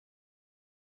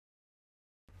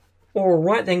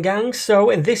Alright then gang, so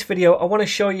in this video I want to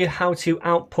show you how to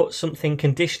output something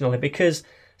conditionally, because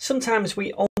sometimes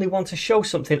we only want to show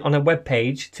something on a web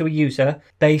page to a user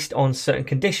based on certain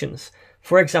conditions.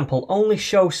 For example, only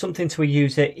show something to a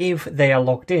user if they are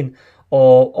logged in,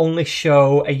 or only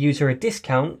show a user a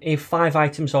discount if 5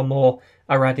 items or more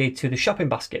are added to the shopping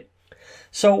basket.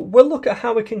 So we'll look at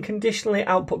how we can conditionally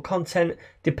output content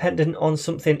dependent on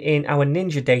something in our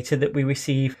Ninja data that we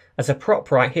receive as a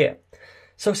prop right here.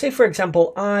 So say for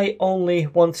example, I only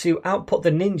want to output the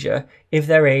Ninja if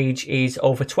their age is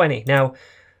over 20. Now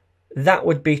that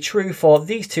would be true for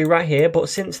these two right here, but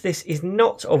since this is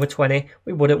not over 20,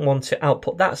 we wouldn't want to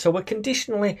output that. So we're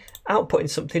conditionally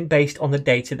outputting something based on the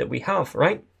data that we have,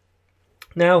 right?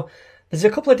 Now, there's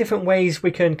a couple of different ways we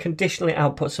can conditionally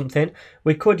output something.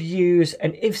 We could use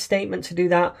an if statement to do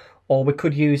that, or we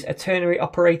could use a ternary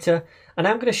operator. And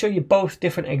I'm going to show you both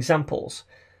different examples.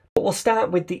 But we'll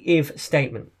start with the if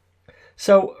statement.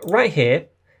 So right here,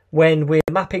 when we're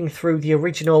mapping through the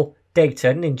original data,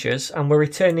 ninjas, and we're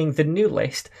returning the new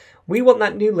list, we want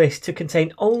that new list to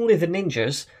contain only the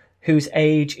ninjas whose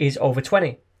age is over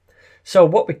 20. So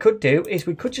what we could do is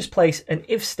we could just place an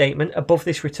if statement above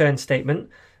this return statement,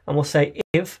 and we'll say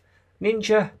if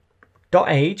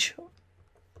ninja.age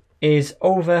is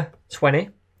over 20,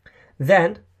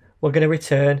 then we're going to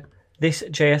return this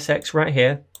JSX right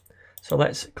here. So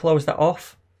let's close that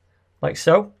off like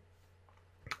so.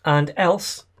 And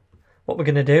else, what we're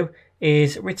going to do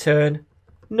is return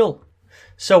null.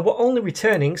 So we're only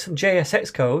returning some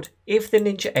JSX code if the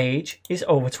Ninja age is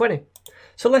over 20.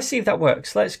 So let's see if that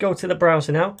works. Let's go to the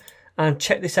browser now and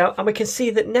check this out. And we can see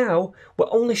that now we're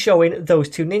only showing those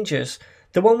two ninjas.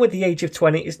 The one with the age of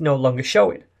 20 is no longer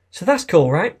showing. So that's cool,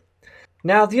 right?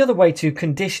 Now, the other way to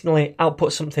conditionally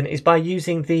output something is by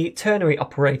using the ternary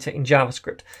operator in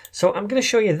JavaScript. So I'm going to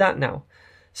show you that now.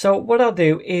 So what I'll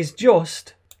do is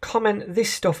just comment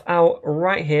this stuff out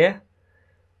right here,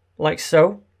 like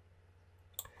so.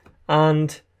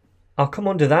 And I'll come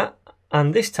under that.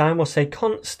 And this time we'll say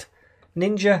const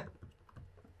ninja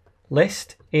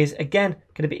list is again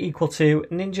going to be equal to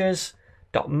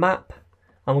ninjas.map.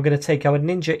 And we're going to take our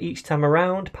ninja each time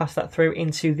around, pass that through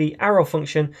into the arrow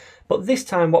function. But this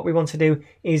time what we want to do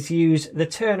is use the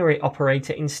ternary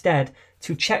operator instead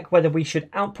to check whether we should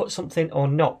output something or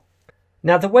not.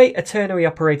 Now the way a ternary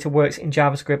operator works in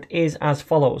JavaScript is as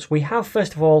follows. We have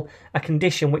first of all a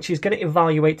condition which is going to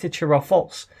evaluate to true or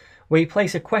false. We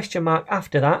place a question mark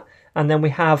after that, and then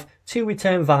we have two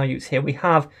return values here. We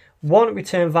have one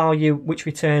return value which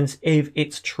returns if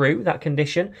it's true, that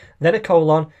condition, then a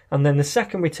colon, and then the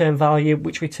second return value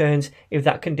which returns if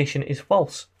that condition is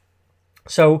false.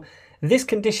 So this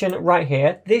condition right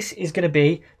here, this is going to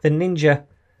be the Ninja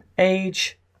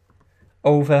age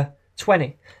over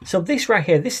 20. So this right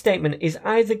here, this statement is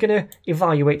either going to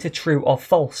evaluate to true or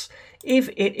false. If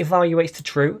it evaluates to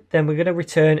true, then we're going to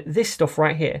return this stuff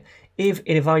right here. If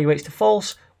it evaluates to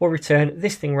false, we'll return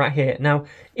this thing right here. Now,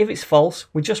 if it's false,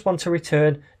 we just want to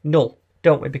return null,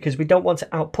 don't we? Because we don't want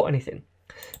to output anything.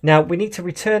 Now, we need to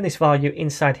return this value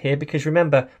inside here because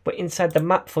remember, we're inside the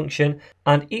map function,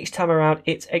 and each time around,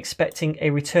 it's expecting a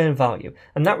return value.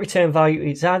 And that return value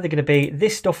is either going to be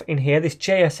this stuff in here, this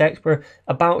JSX we're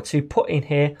about to put in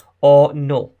here, or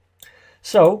null.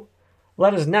 So,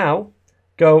 let us now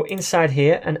go inside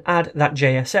here and add that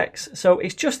JSX. So,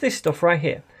 it's just this stuff right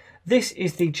here. This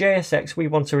is the JSX we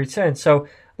want to return. So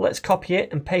let's copy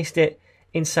it and paste it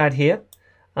inside here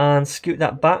and scoot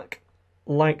that back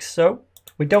like so.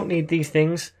 We don't need these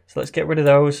things, so let's get rid of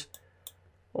those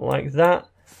like that.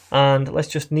 And let's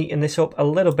just neaten this up a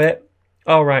little bit.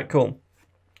 All right, cool.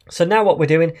 So now what we're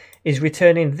doing is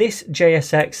returning this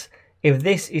JSX if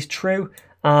this is true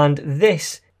and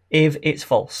this if it's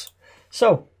false.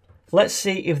 So let's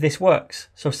see if this works.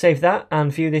 So save that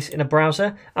and view this in a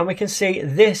browser, and we can see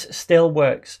this still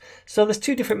works. So there's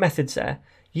two different methods there.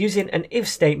 Using an if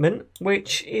statement,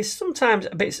 which is sometimes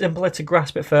a bit simpler to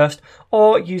grasp at first,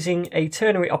 or using a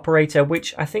ternary operator,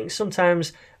 which I think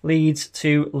sometimes leads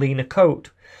to leaner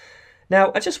code.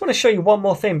 Now, I just want to show you one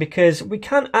more thing, because we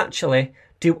can actually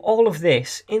do all of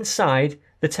this inside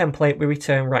the template we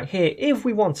return right here if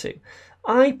we want to.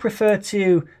 I prefer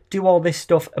to do all this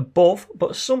stuff above,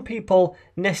 but some people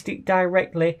nest it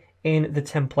directly in the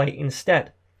template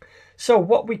instead. So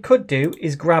what we could do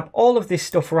is grab all of this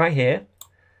stuff right here.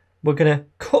 We're going to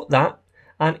cut that,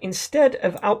 and instead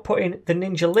of outputting the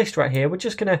Ninja list right here, we're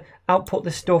just going to output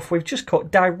the stuff we've just cut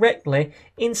directly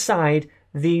inside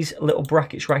these little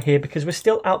brackets right here, because we're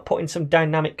still outputting some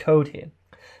dynamic code here.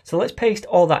 So let's paste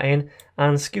all that in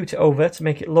and scoot it over to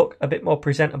make it look a bit more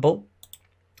presentable.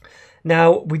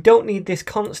 Now, we don't need this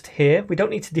const here. We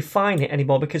don't need to define it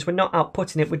anymore because we're not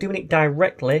outputting it. We're doing it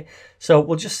directly. So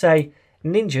we'll just say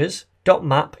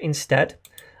ninjas.map instead.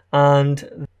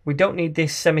 And we don't need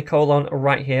this semicolon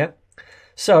right here.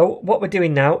 So what we're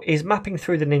doing now is mapping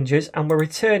through the ninjas, and we're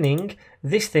returning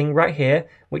this thing right here,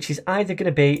 which is either going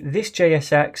to be this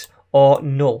JSX or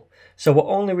null. So we're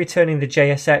only returning the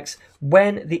JSX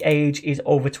when the age is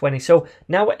over 20. So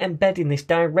now we're embedding this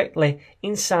directly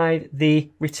inside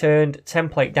the returned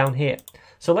template down here.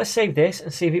 So let's save this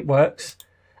and see if it works.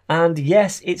 And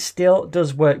yes, it still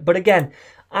does work. But again,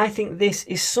 I think this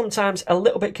is sometimes a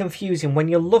little bit confusing when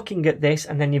you're looking at this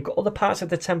and then you've got other parts of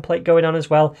the template going on as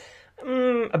well.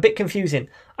 A bit confusing.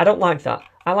 I don't like that.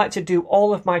 I like to do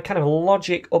all of my kind of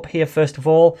logic up here first of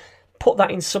all, put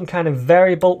that in some kind of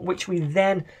variable, which we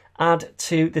then add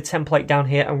to the template down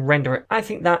here and render it. I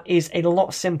think that is a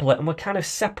lot simpler, and we're kind of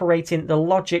separating the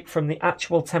logic from the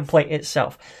actual template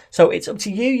itself. So it's up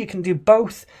to you. You can do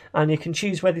both, and you can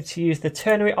choose whether to use the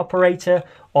ternary operator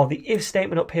or the if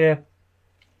statement up here.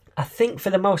 I think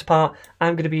for the most part,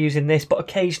 I'm going to be using this, but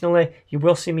occasionally you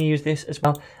will see me use this as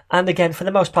well. And again, for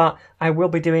the most part, I will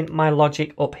be doing my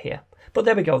logic up here. But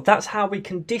there we go. That's how we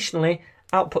conditionally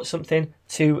output something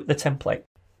to the template.